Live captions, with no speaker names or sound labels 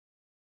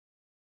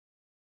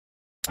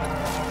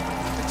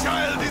The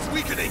child is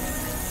weakening!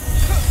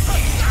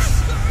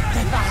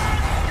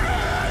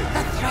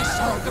 The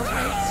threshold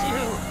awaits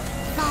you!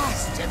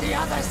 Fast to the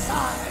other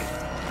side!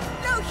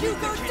 No,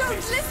 Hugo, don't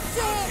listen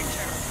to him!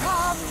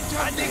 Come to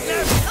me!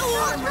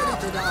 I'm ready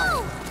to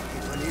die!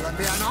 It will even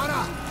be an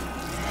honor!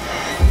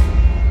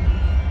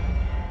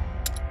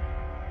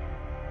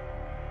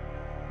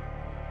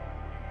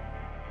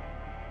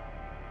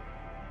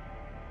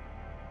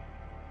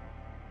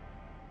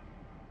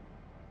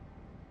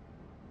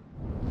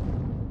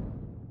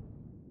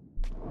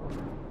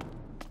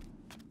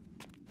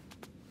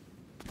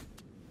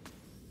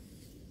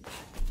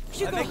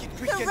 I'll make it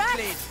quick and rat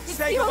clean. is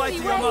Say the goodbye only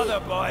to your way. mother,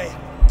 boy.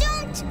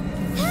 Don't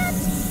hurt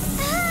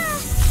her!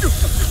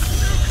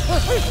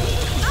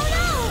 Oh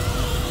no!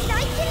 Did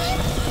I kill him?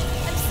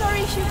 I'm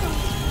sorry, Hugo.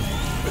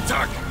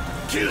 Attack!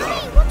 Kill her!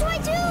 Hey, what do I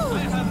do? I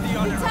have the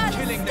honor Vitalis, of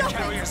killing the stop it.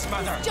 carrier's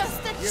mother. Just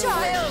a You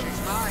child! wish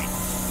she's mine!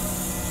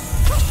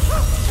 I'm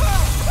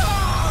dead!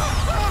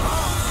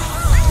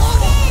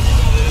 Mommy,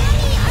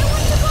 I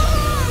want to go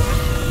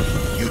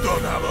home! You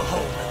don't have a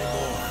home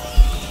anymore.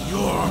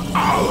 You're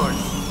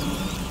ours!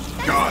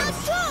 God!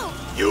 That's not true!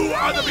 You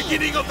are the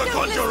beginning of the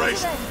Don't listen to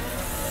conjuration!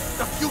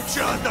 them. The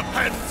future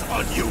depends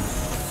on you!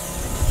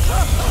 Why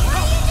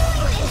are you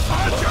doing this?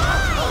 Archer!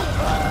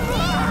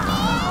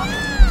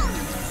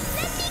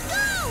 Let me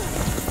go!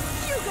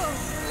 Hugo,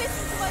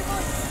 listen to my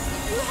voice.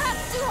 You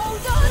have to hold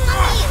on.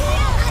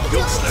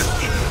 Useless!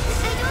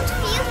 I don't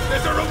feel...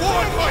 There's a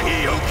reward for he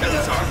who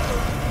kills her!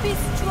 Be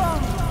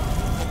strong.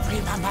 The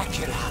prima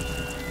macula!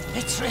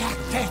 It's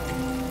reacting!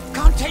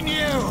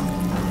 Continue!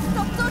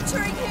 Stop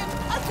torturing him.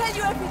 I'll tell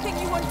you everything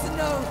you want to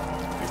know.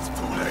 It's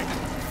too late.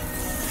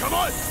 Come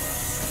on!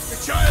 The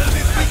child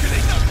is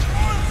weakening!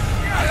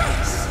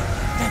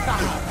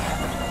 Devour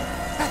them!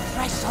 The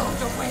threshold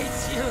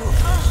awaits you!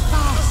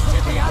 Fast to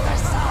the other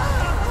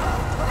side!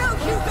 No,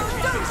 Hugo,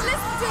 don't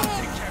listen to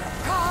him.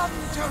 Come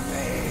to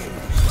me!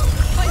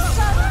 My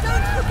son,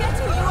 don't forget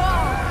who you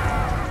are.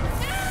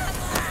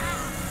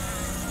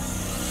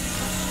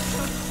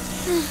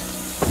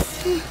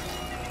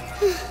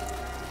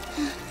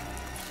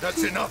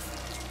 That's enough!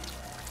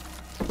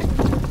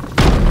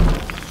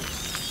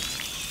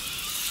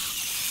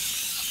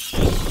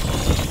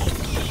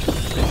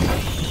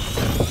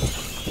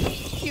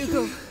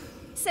 Hugo,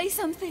 say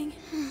something.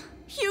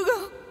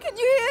 Hugo, can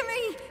you hear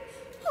me?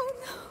 Oh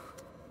no.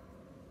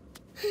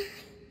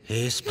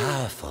 He's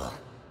powerful,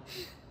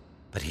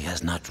 but he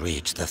has not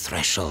reached the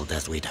threshold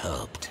as we'd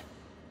hoped.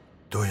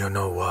 Do you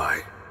know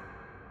why?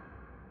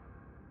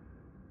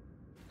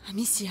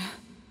 Amicia.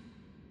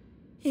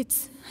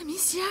 It's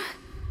Amicia.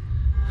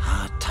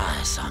 How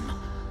tiresome.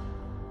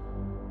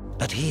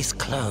 But he's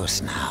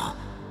close now,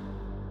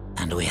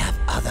 and we have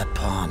other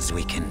pawns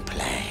we can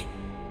play.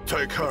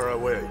 Take her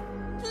away.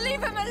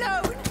 Leave him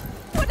alone.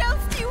 What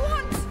else do you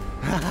want?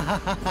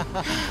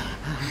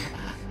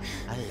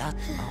 A lot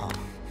more.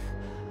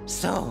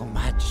 So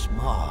much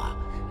more.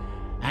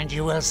 And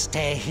you will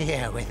stay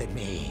here with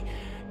me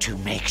to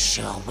make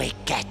sure we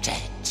get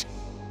it.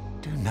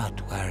 Do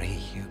not worry,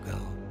 Hugo.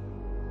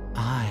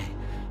 I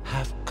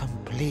have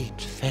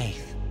complete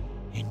faith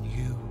in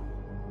you.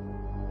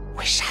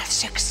 We shall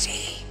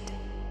succeed.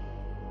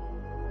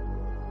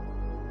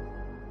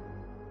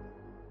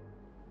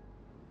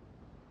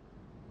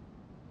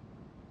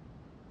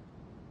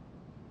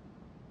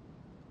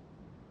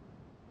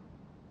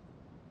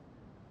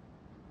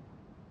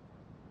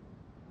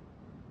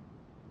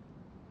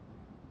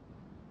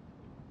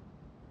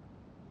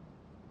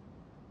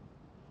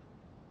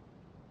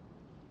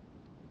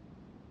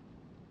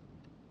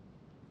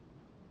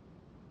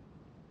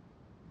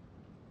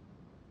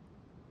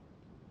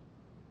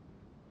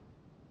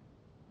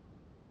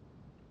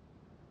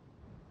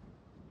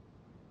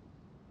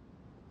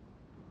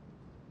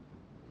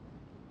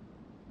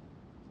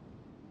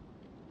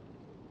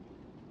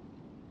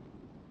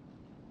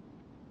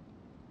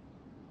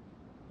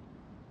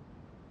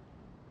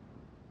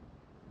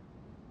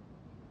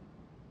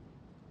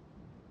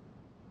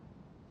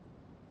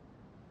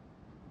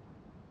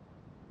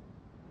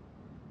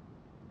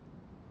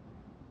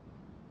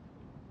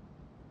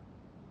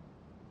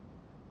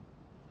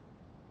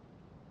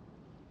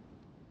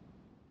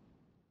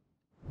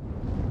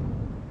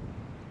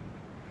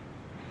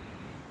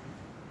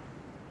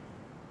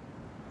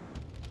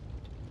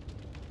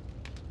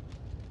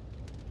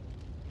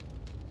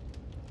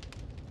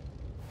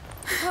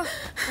 Oh,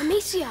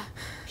 Amicia!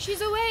 She's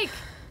awake!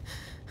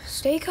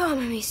 Stay calm,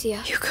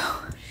 Amicia. Hugo.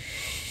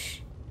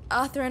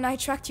 Arthur and I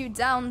tracked you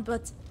down,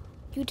 but...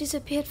 You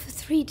disappeared for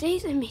 3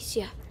 days,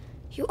 Amicia.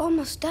 You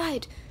almost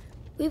died.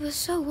 We were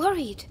so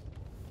worried.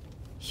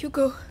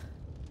 Hugo.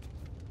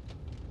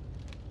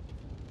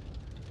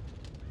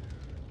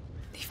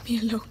 Leave me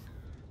alone.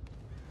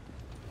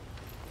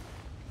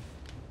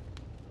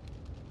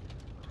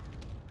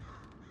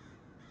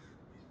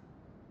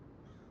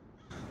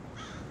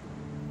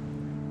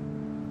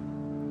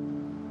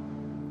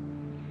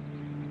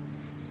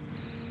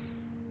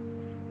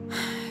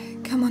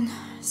 Come on,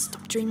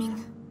 stop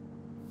dreaming.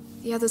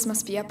 The others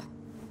must be up.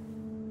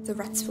 The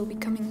rats will be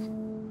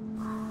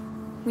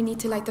coming. We need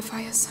to light the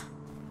fires.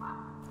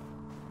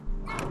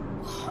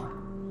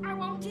 I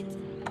want it.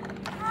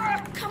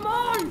 Come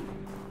on!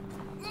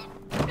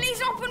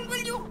 Please open,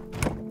 will you?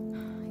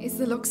 Is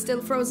the lock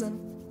still frozen?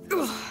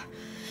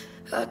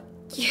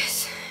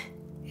 Yes.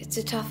 It's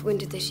a tough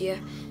winter this year.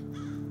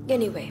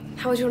 Anyway,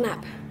 how was your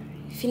nap?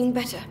 Feeling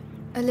better?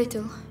 A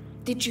little.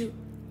 Did you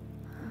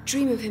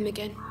dream of him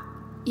again?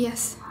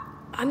 Yes.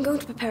 I'm going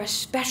to prepare a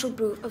special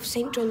brew of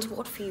St. John's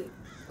wort for you.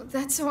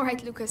 That's all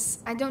right, Lucas.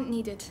 I don't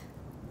need it.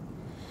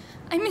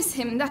 I miss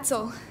him, that's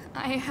all.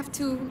 I have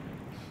to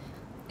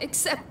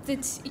accept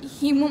that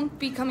he won't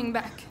be coming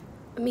back.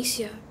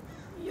 Amicia,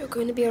 you're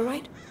going to be all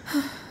right?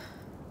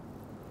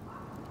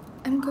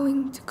 I'm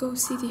going to go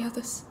see the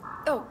others.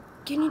 Oh,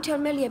 can you tell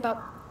Melly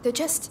about... The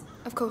chest,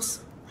 of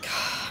course.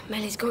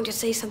 Melly's going to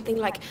say something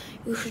like,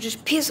 you should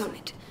just piss on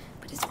it.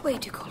 But it's way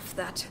too cold for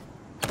that.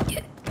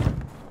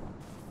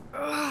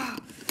 I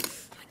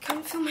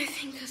can't feel my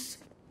fingers.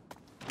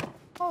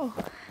 Oh,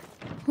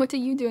 what are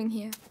you doing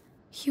here?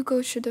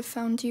 Hugo should have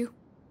found you.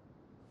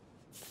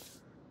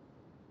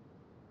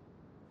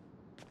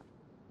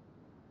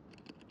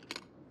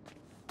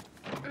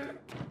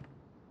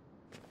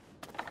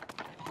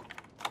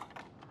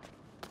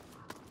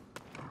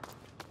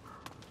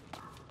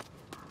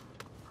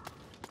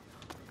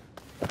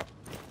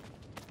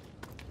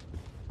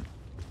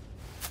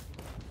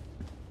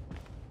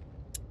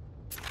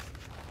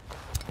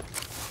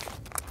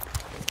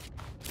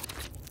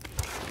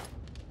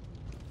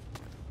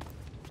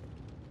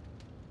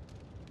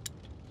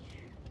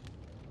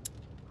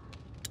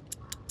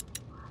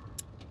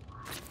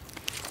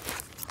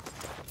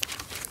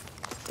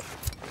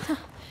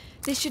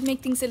 This should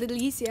make things a little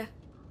easier.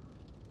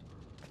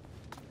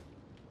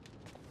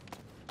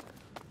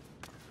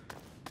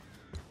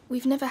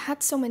 We've never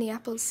had so many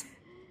apples.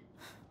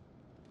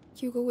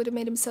 Hugo would have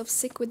made himself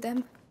sick with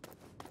them.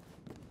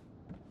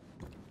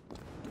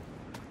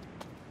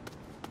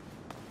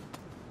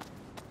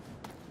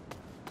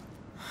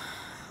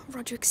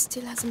 Roderick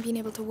still hasn't been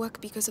able to work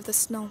because of the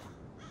snow.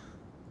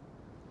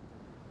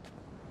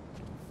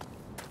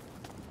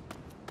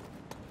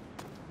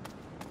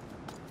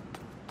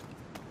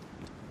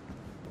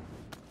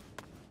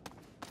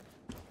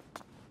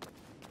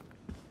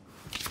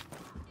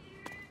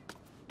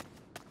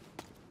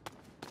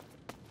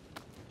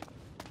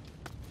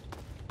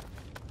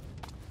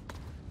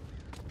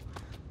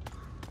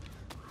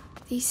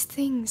 These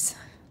things.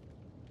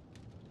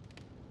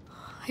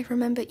 I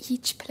remember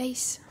each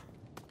place,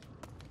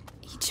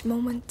 each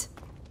moment.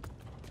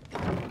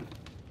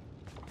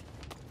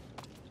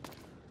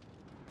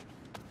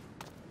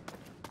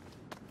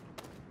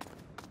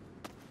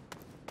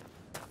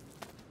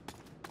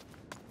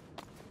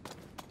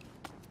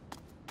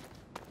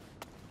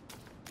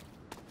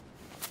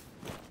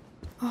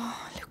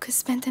 Oh, Lucas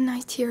spent the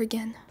night here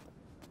again.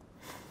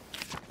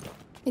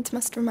 It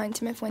must remind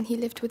him of when he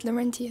lived with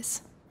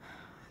Laurentius.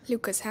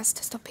 Lucas has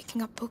to stop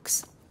picking up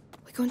books.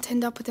 We're going to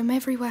end up with them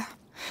everywhere.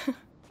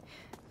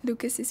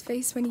 Lucas's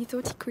face when he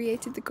thought he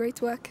created the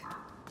great work.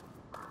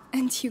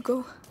 And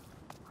Hugo.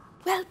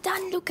 Well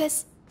done,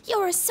 Lucas.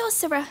 You're a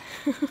sorcerer.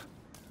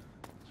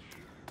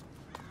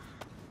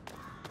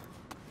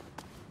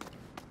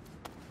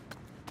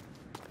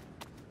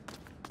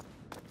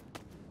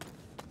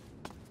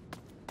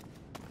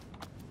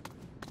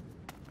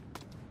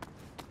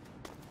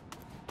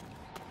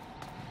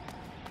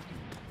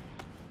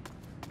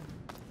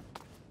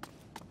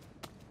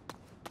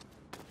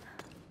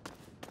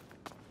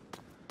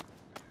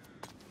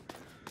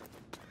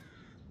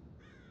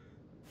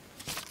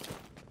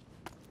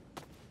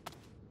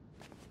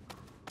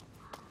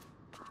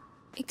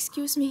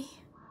 Excuse me.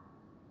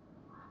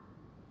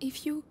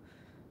 If you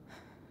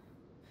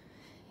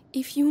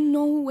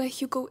know where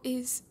Hugo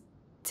is,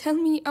 tell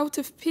me out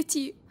of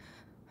pity.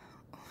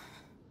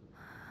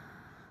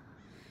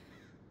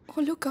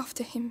 Or look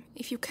after him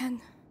if you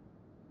can.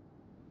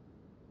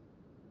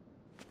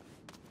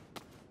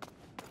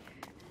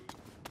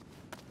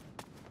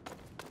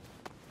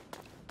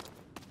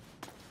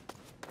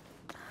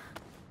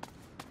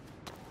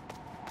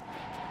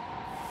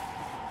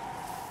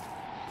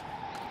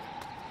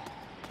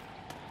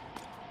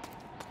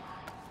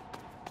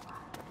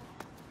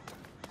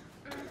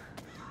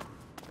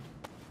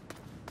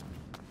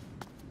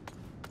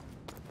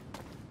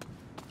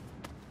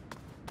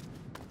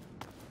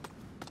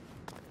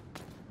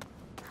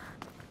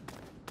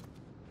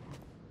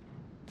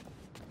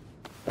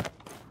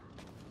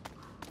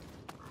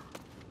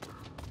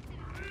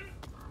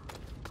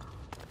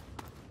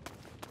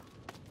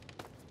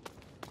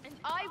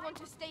 I want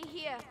to stay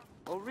here.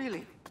 Oh,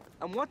 really?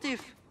 And what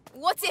if...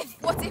 What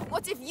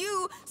if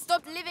you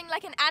stopped living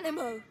like an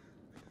animal?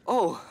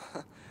 Oh,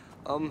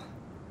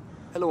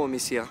 hello,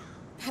 Amicia.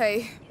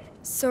 Hey.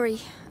 Sorry,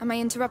 am I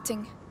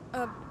interrupting?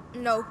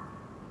 No.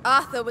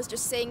 Arthur was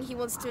just saying he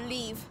wants to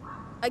leave.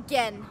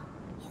 Again.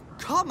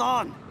 Come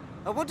on!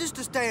 I want us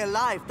to stay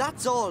alive,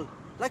 that's all.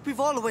 Like we've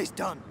always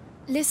done.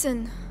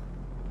 Listen.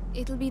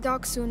 It'll be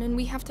dark soon and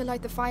we have to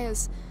light the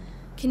fires.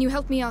 Can you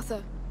help me,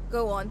 Arthur?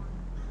 Go on.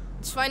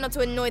 Try not to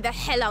annoy the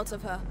hell out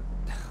of her.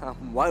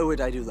 Why would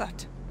I do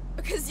that?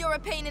 Because you're a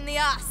pain in the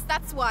ass,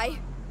 that's why.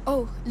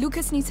 Oh,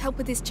 Lucas needs help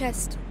with his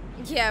chest.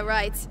 Yeah,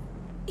 right.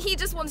 He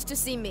just wants to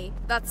see me,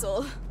 that's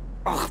all.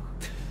 Oh.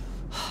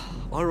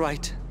 All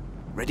right.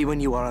 Ready when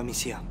you are,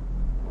 Amicia.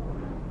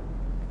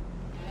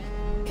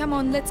 Come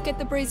on, let's get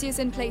the braziers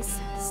in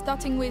place.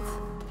 Starting with...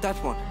 That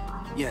one.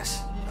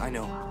 Yes, I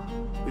know.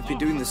 We've been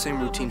doing the same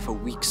routine for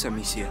weeks,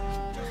 Amicia.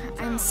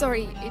 I'm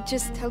sorry, it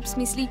just helps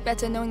me sleep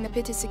better knowing the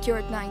pit is secure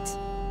at night.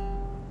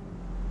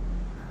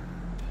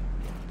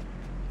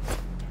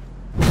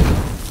 Who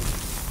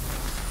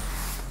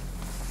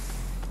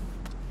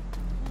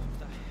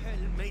the hell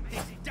made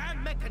this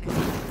damn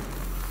mechanism?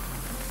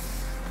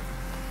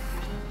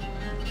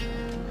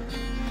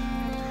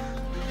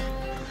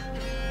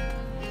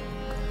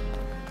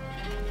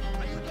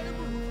 Are you gonna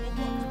move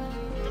or what?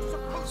 You're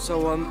supposed to.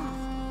 So,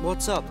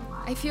 what's up?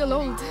 I feel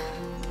old.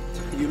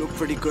 You look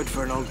pretty good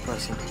for an old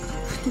person.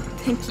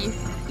 Thank you.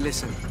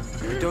 Listen,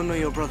 I don't know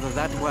your brother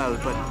that well,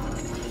 but...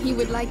 He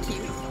would like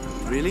you.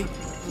 Really?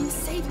 You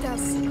saved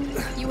us.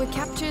 You were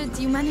captured,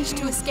 you managed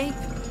to escape.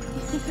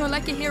 You're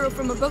like a hero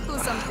from a book or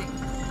something.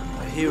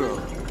 A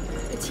hero?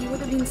 But he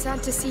would have been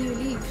sad to see you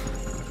leave.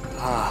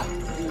 Ah.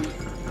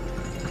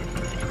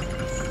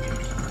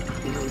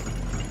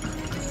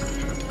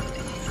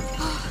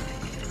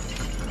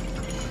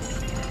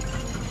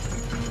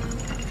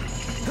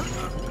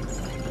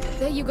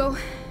 There you go.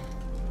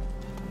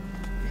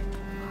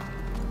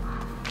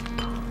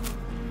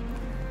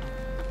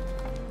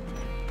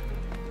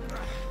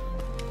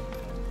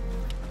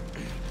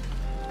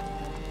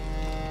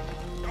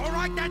 All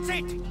right, that's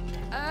it.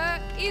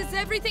 Is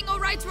everything all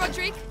right,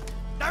 Roderick?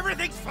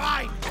 Everything's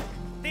fine.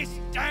 This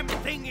damn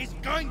thing is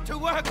going to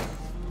work.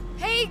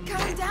 Hey,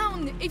 calm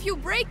down. If you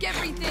break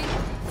everything...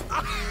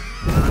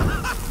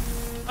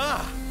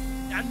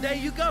 And there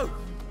you go.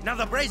 Now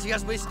the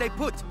braziers will stay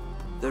put.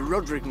 The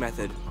Roderick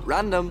method.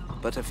 Random,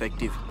 but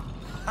effective.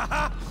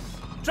 Haha.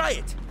 Try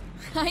it.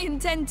 I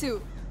intend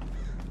to.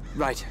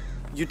 Right.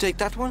 You take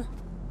that one.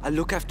 I'll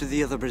look after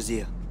the other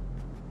brazier.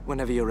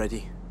 Whenever you're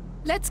ready.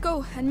 Let's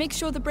go and make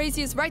sure the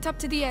brazier's right up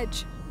to the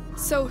edge.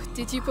 So,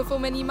 did you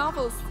perform any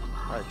marvels?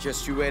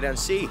 Just you wait and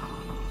see.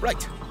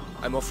 Right.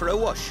 I'm off for a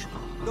wash.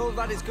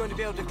 Nobody's going to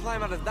be able to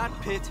climb out of that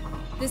pit.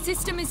 The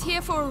system is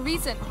here for a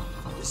reason.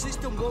 The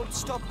system won't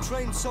stop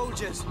trained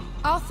soldiers.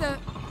 Arthur,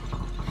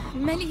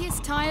 Melly is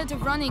tired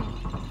of running.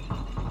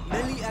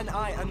 Melly and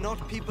I are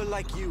not people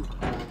like you.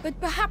 But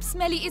perhaps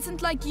Melly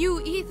isn't like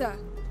you either.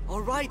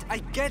 All right, I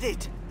get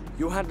it.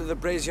 You handle the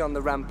brazier on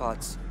the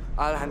ramparts.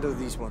 I'll handle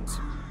these ones.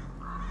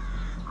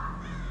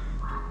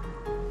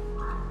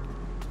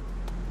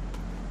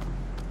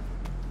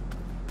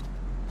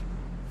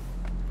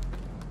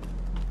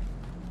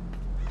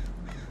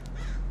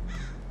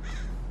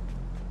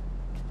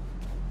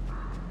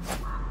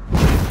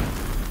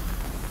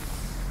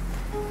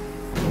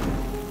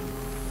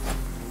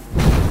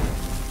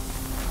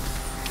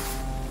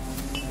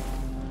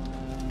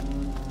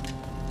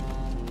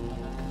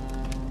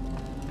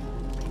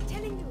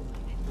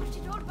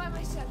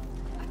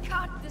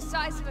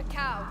 Size of a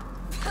cow.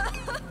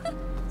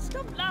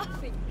 Stop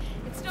laughing.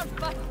 It's not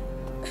funny.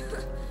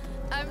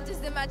 I'm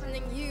just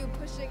imagining you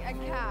pushing a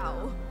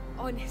cow.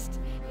 Honest.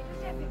 It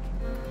was epic.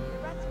 The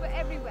rats were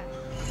everywhere.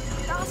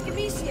 Ask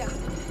Amicia.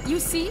 You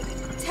see?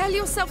 Tell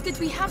yourself that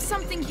we have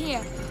something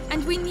here,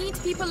 and we need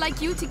people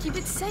like you to keep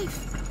it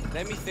safe.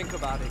 Let me think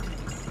about it.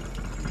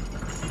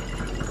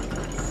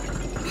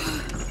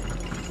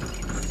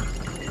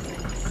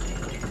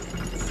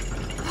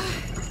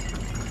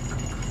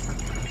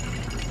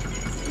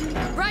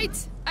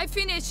 Right, I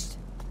finished.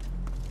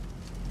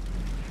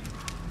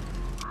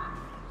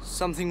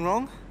 Something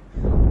wrong?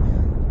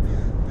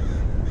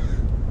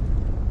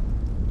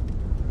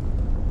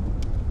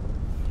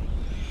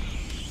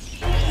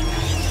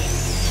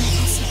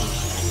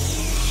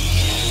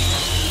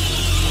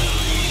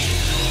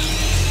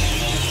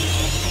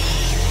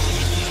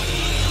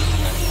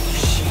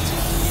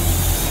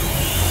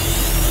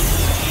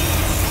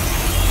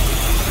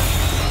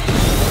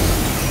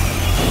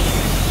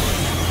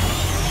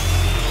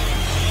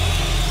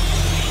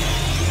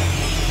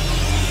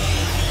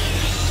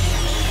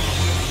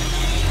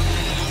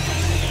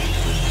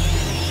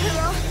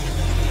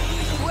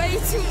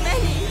 Too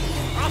many!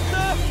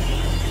 Arthur!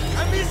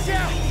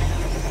 Amicia!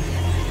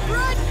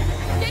 Run!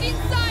 Get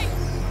inside!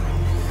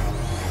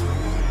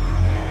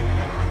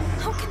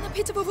 How can the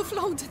pit have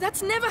overflowed?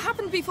 That's never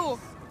happened before!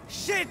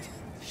 Shit!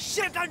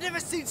 Shit, I've never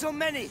seen so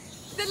many!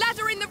 The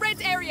ladder in the red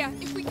area!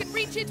 If we can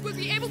reach it, we'll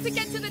be able to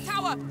get to the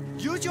tower!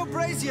 Use your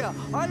brazier!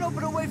 I'll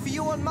open a way for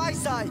you on my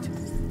side!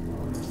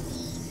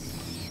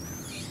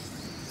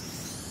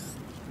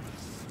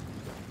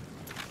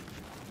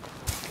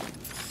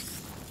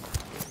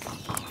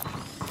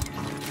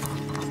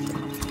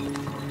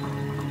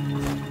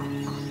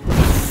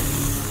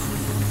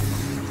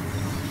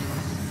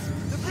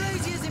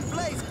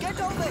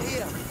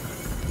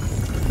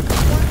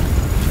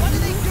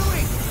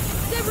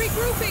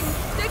 Regrouping!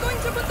 They're going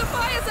to put the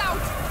fires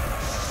out!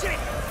 Shit!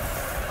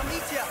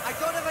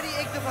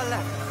 upper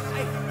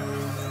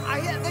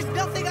left. There's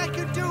nothing I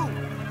can do.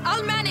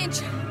 I'll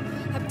manage.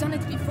 I've done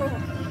it before.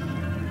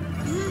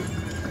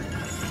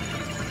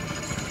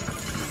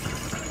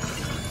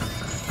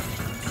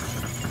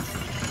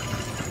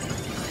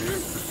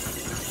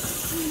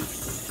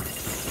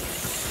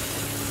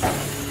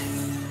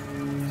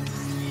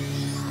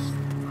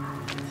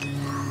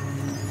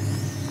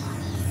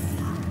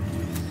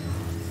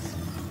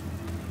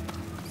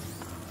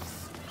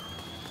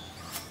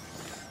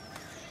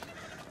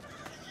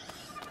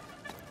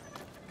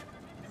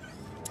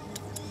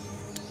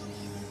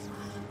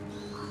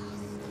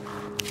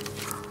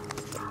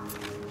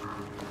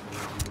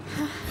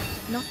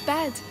 Not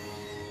bad.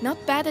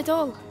 Not bad at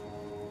all.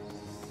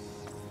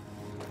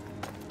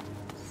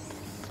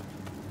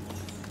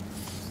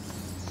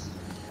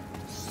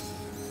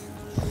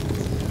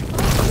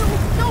 Oh,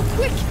 no,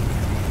 quick!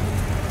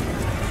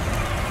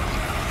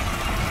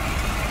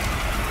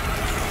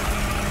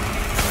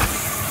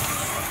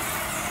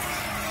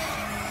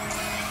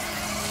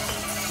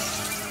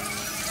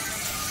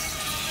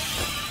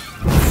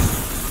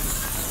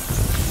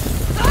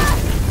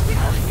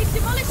 It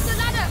demolished the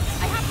ladder!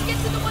 I have to get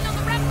to the one on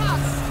the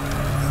ramparts!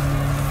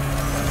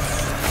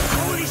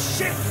 Holy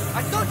shit!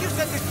 I thought you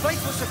said this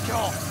place was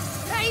secure.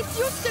 It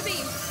used to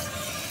be!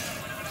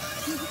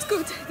 It's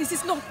good. This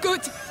is not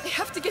good. I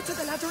have to get to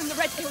the ladder in the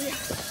red area,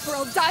 or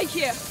I'll die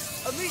here.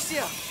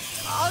 Amicia,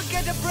 I'll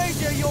get a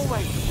brazier your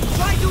way.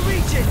 Try to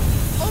reach it.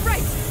 All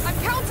right, I'm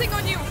counting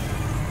on you.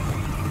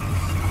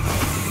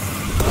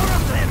 More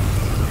of them.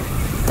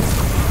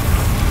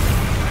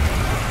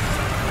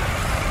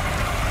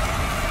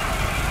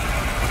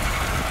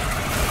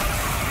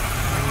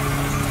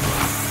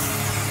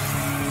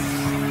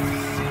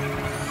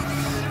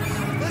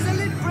 There's a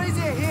lit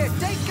brazier here.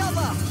 Take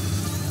cover.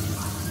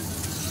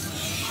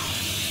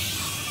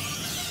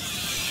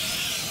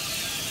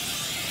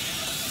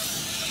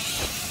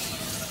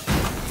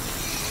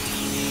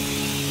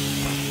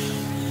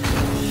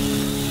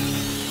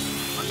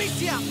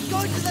 Amicia, go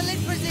to the lit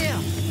brazier.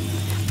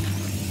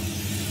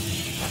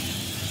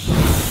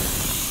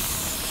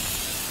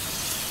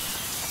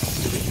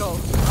 Here we go.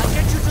 I'll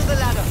get you to the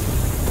ladder.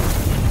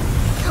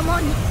 Come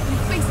on, we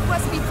faced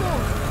worse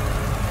before.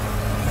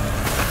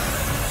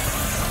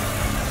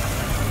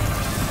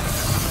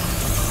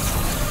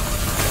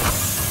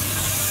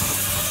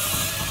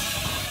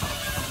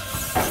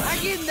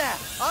 Hang in there.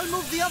 I'll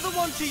move the other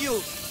one to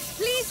you.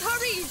 Please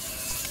hurry!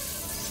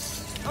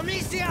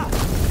 Amicia!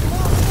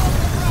 More smoke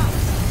the brass!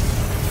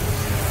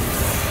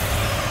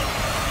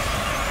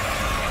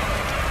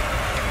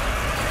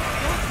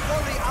 Don't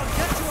worry, I'll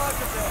get you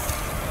out of there.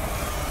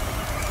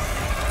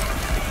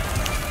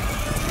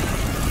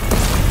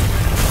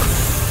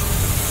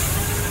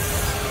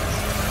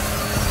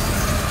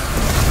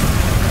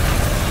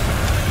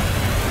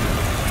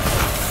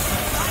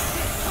 That's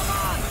it, come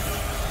on!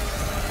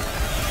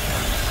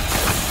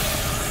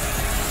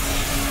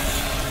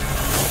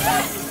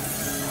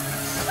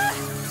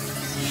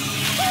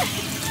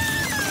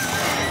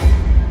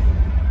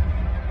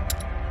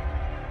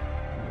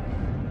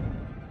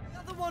 The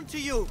other one to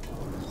you.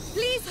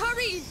 Please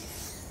hurry!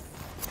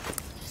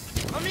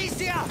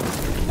 Amicia!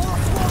 More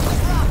smoke the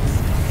brass!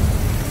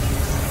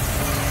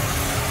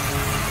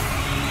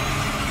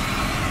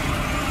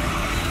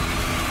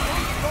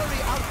 Don't worry,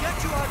 I'll get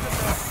you out of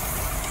there.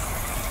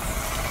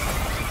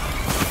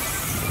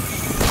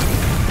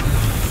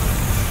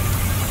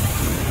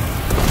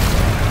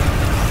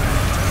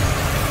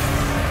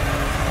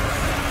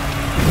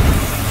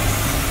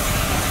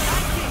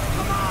 That's it,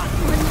 come on!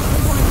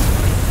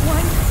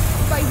 One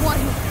by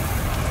one.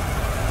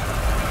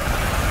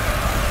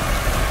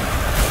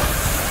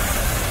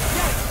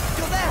 Yes,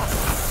 you're there!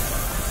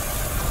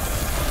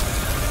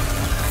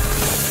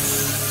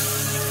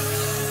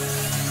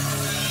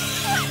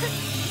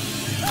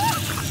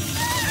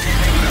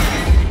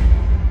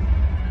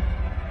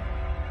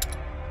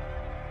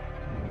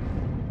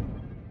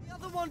 The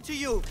other one to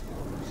you.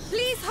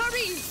 Please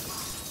hurry!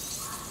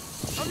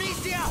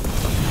 Amicia!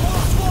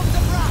 More smoke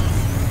the brass!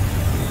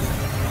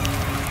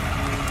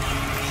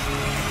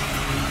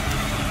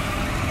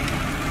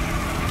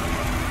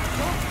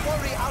 Don't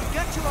worry, I'll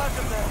get you out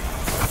of there.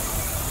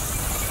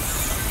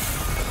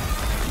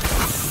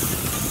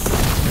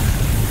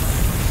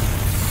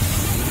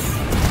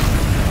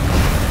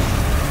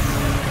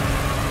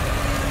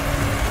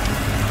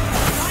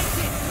 That's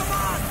it, come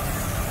on!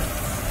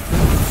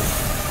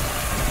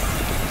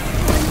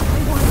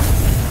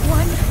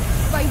 One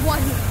by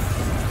one.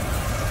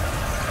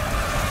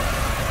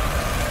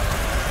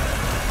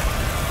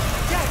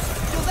 Yes,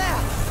 you're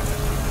there!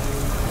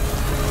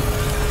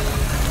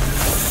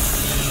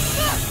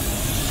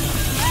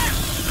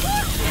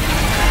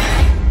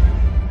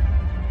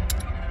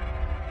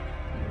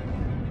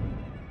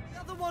 The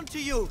other one to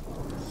you.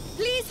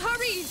 Please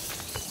hurry!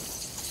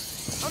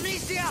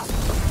 Amicia!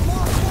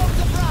 More smoke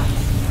the brass!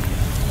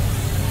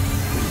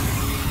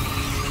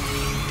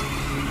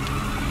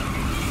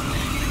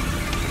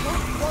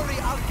 Don't worry,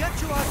 I'll get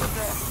you out of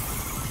there.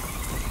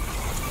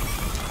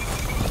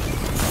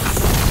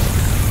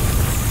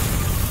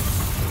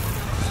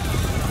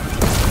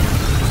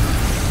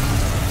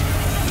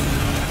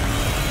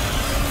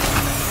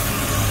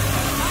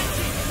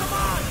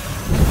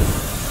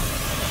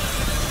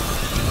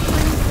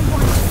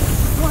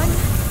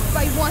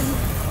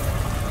 on!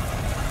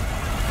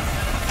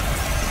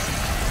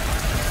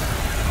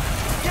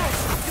 Yes,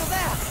 you're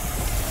there!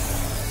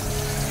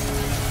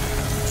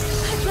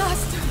 At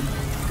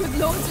last! Good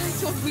Lord, I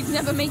thought we'd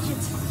never make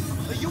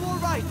it. Are you all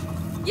right?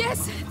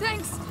 Yes,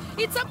 thanks.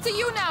 It's up to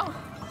you now.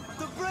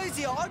 The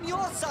brazier on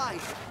your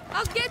side!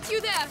 I'll get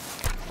you there.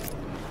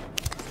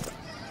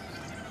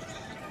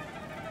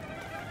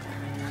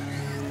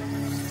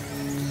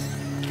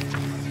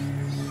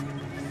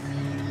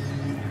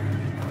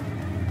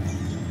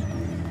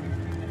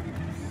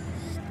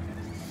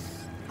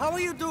 How are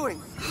you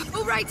doing?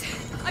 All right.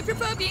 I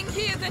prefer being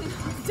here than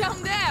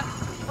down there.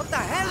 What the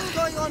hell is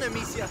going on,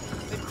 Amicia?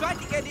 They've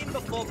tried to get in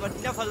before, but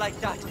never like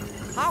that.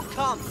 How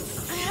come?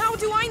 How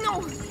do I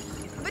know?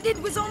 But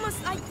it was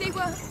almost like they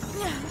were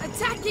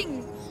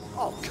attacking.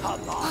 Oh,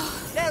 come on.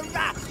 They're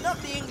rats, not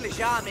the English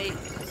army.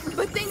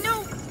 But they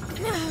know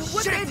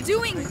what Shit! they're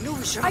doing. I knew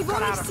we should have I've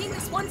got only out of seen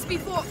this once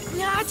before.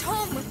 At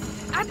home.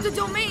 At the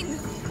domain.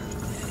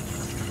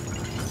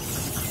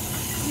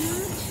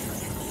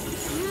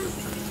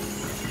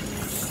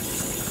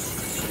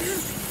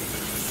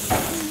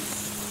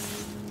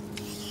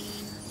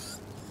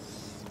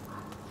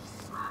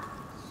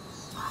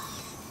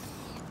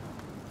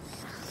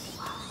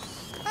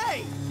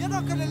 Hey, you're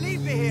not gonna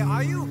leave me here,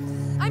 are you?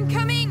 I'm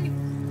coming.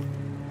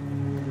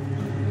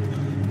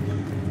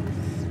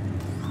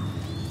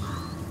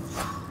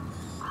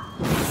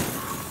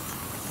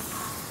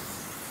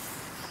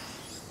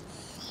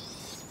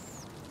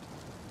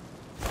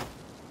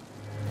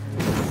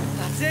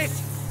 That's it!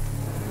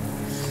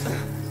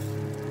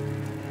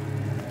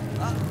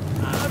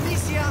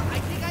 Amicia, I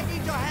think I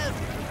need your help.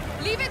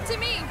 Leave it to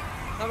me.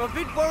 I'm a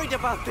bit worried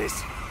about this.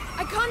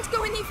 I can't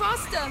go any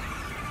faster.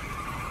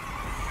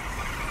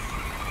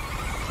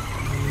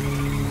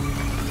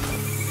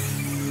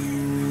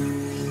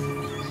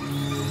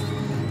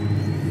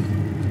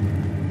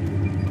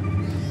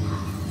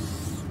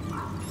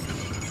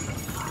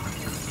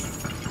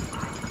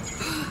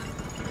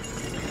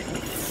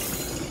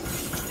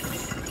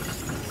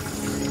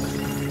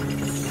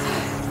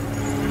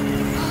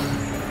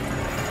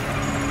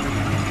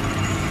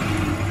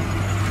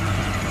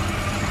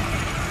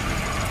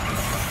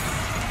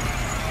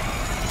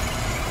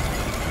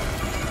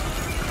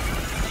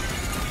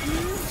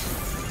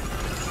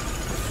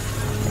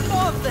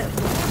 More of them!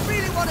 They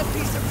really want a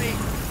piece of me!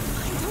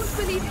 I don't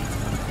believe it.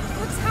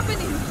 What's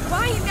happening?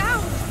 Why now?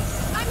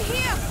 I'm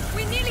here.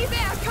 We're nearly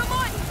there. Come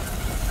on.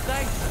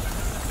 Thanks.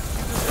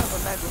 You deserve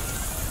a medal.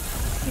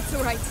 It's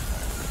all right.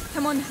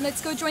 Come on,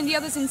 let's go join the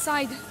others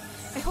inside.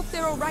 I hope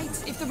they're all right.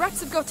 If the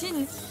rats have got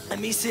in,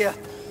 Amicia,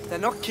 they're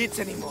not kids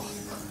anymore.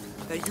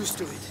 They're used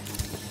to it.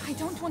 I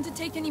don't want to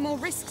take any more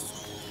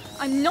risks.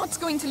 I'm not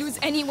going to lose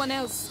anyone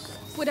else.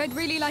 What I'd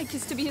really like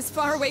is to be as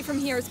far away from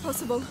here as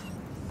possible.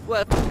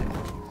 Well,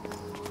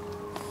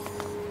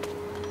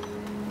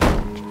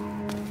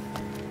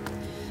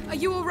 Are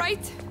you all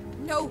right?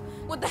 No.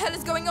 What the hell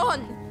is going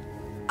on?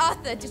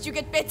 Arthur, did you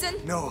get bitten?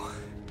 no.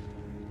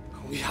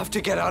 We have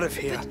to get out of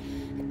here.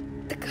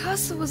 The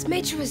castle was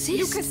made to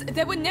resist. Lucas,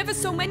 there were never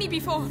so many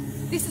before.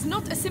 This is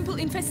not a simple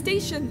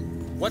infestation.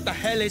 What the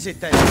hell is it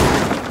then?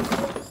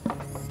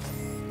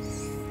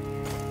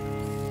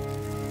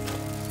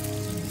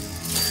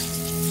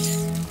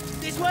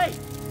 This way!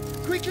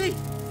 Quickly!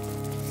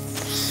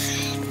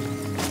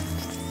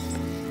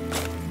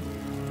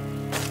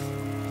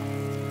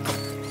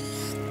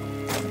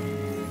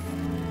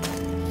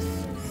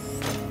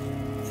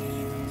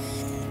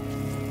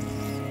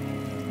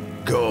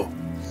 Go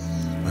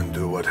and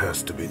do what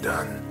has to be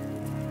done.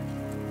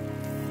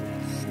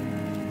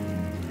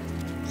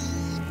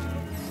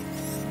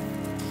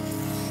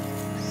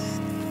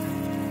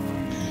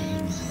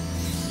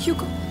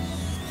 Hugo.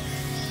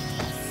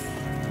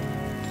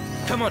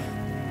 Come on!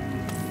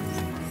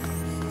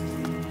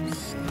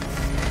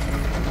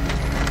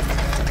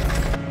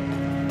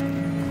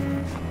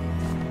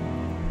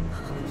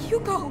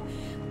 Hugo!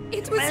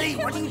 It was Ellie,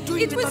 Hugo! what are you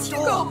doing It to was the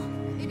Hugo! door?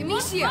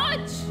 Amicia!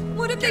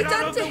 What have they Get out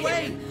done of to the him?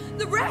 way!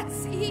 The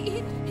rats!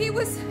 He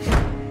was...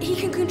 He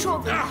can control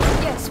them.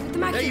 Yes, with the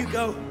There magic. you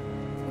go!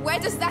 Where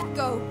does that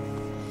go?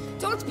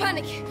 Don't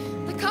panic.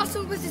 The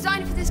castle was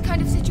designed for this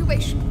kind of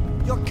situation.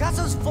 Your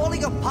castle's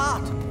falling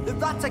apart. The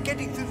rats are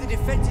getting through the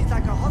defenses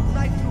like a hot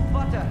knife through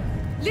butter.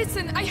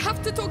 Listen, I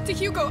have to talk to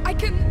Hugo. I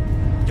can...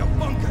 You're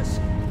bonkers!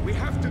 We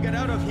have to get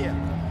out of here!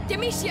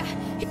 Amicia!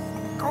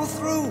 Go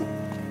through!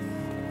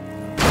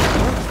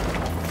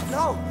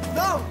 No!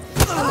 No!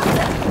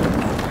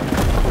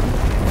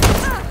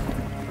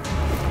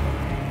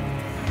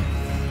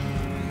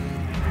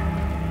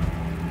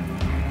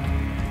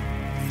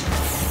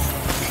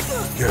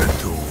 Get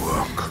to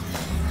work.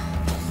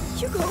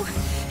 Hugo!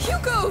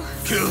 Hugo!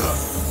 Kill her,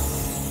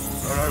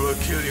 or I will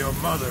kill your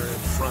mother in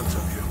front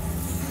of you.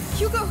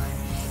 Hugo!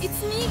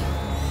 It's me!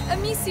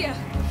 Amicia!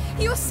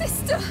 Your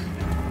sister!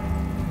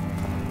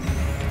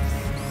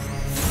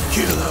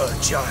 Kill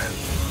her, child.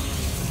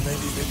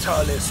 Maybe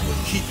Vitalis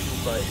will keep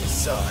you by his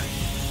side.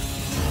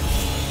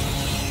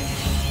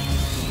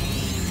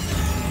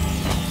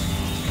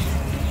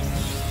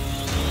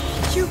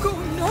 Hugo,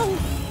 no!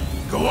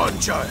 Go on,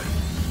 child.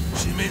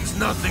 She means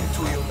nothing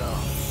to you now.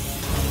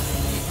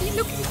 I've been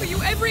looking for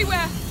you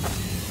everywhere!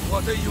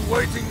 What are you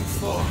waiting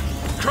for?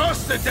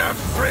 Cross the damn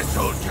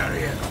threshold,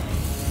 carrier!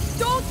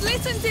 Don't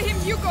listen to him,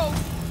 Hugo!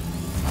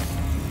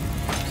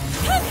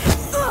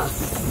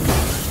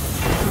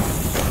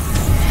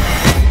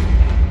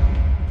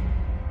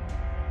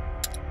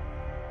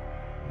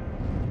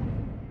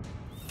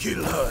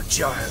 Kill her,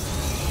 child.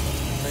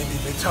 Maybe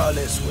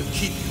Vitalis will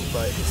keep you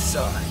by his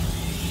side.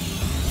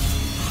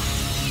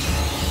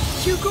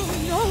 Hugo,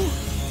 no!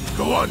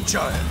 Go on,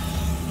 child.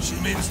 She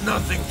means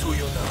nothing to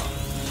you now.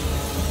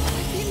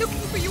 I've been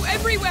looking for you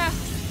everywhere!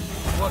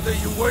 What are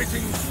you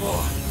waiting for?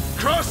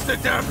 Cross the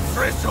damn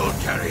threshold,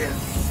 carrier!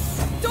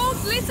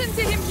 Don't listen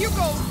to him,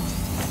 Hugo!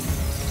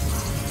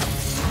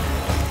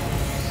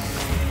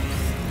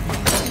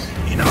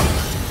 Enough!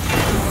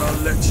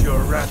 I'll let your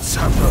rats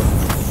have her.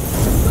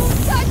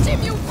 Don't touch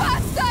him, you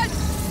bastard!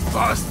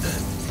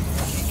 Bastard!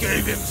 He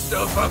gave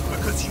himself up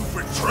because you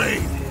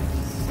betrayed him.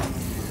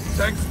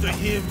 Thanks to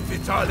him,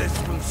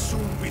 Vitalis will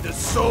soon be the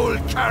sole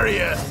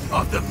carrier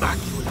of the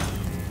macula.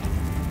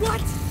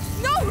 What?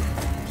 No!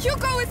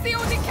 Hugo is the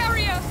only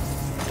carrier!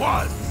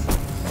 Was!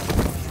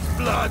 His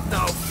blood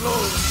now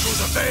flows through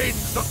the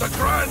veins of the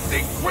Grand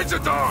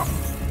Inquisitor!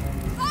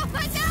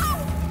 Arthur,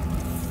 no!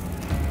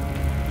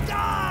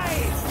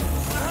 Die!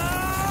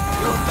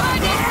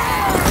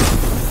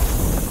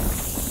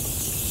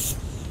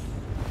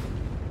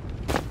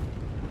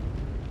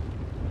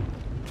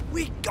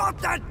 We got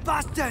that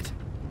bastard!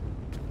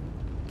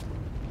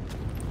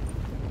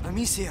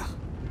 Amicia.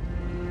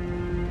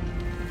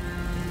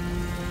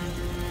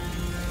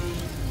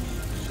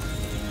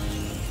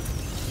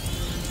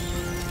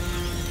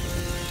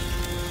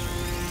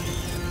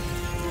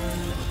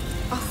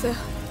 Arthur,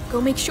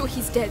 go make sure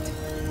he's dead.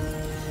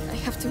 I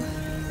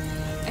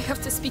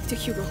have to speak to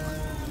Hugo.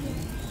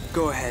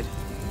 Go ahead.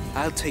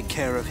 I'll take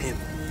care of him.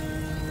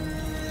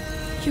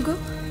 Hugo?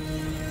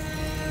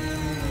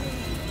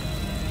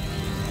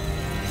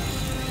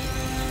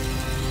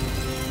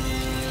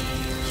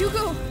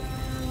 Hugo!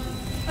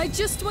 I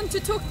just want to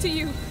talk to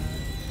you.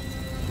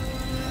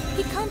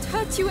 He can't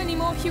hurt you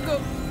anymore,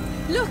 Hugo.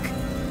 Look!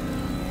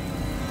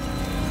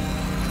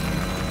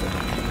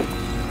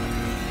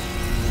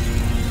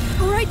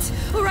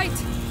 All right.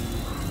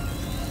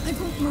 I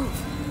won't move.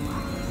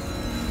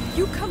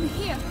 You come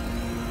here.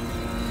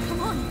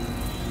 Come on.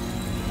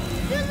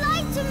 You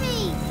lied to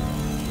me!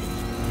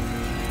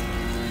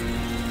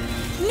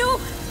 No!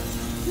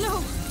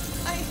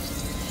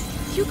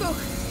 Hugo,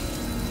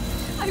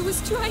 I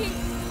was trying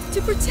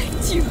to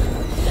protect you.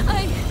 You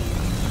lied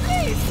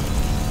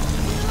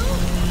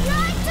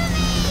to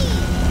me!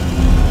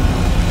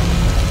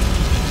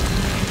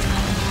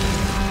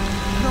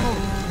 No!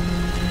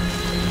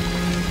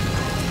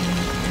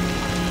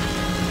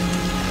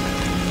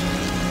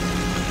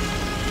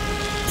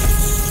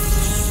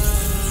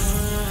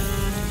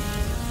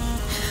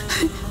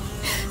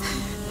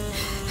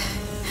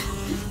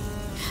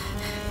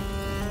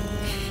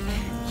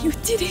 You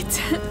did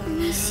it!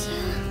 Amicia.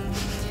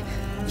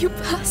 You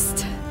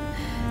passed!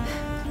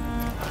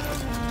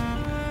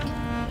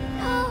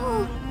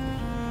 No!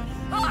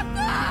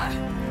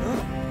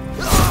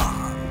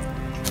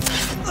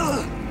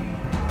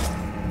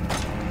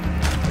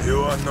 You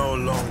are no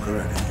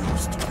longer any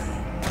use to me.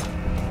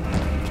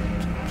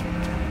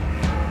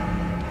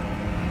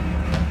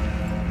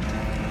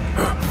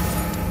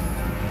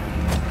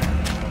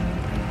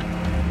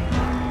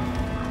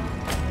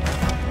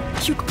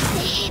 Hugo,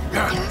 They're him,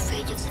 but they're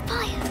afraid of the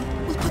fire.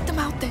 we'll put them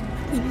out then.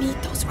 We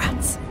need those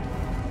rats.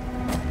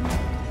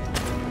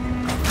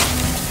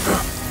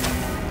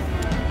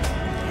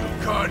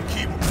 You can't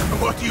keep...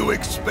 What do you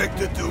expect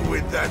to do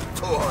with that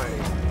toy?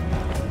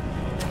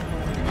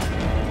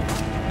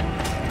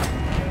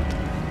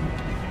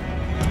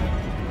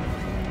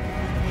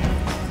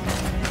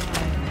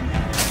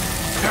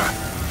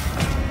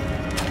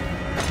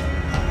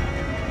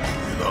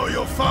 You know,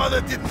 your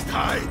father didn't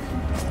hide.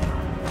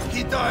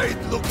 He died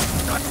looking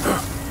at her.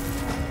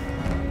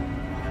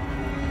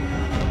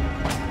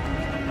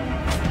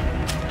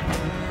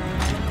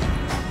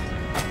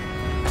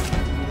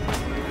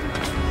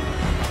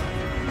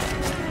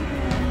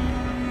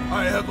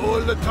 I have all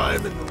the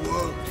time in the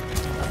world.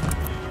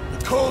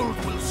 The cold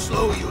will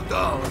slow you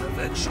down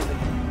eventually.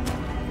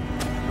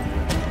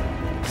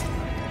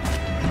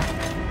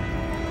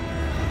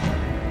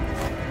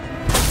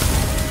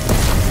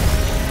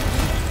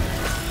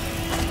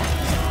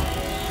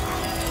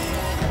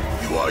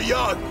 You are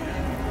young.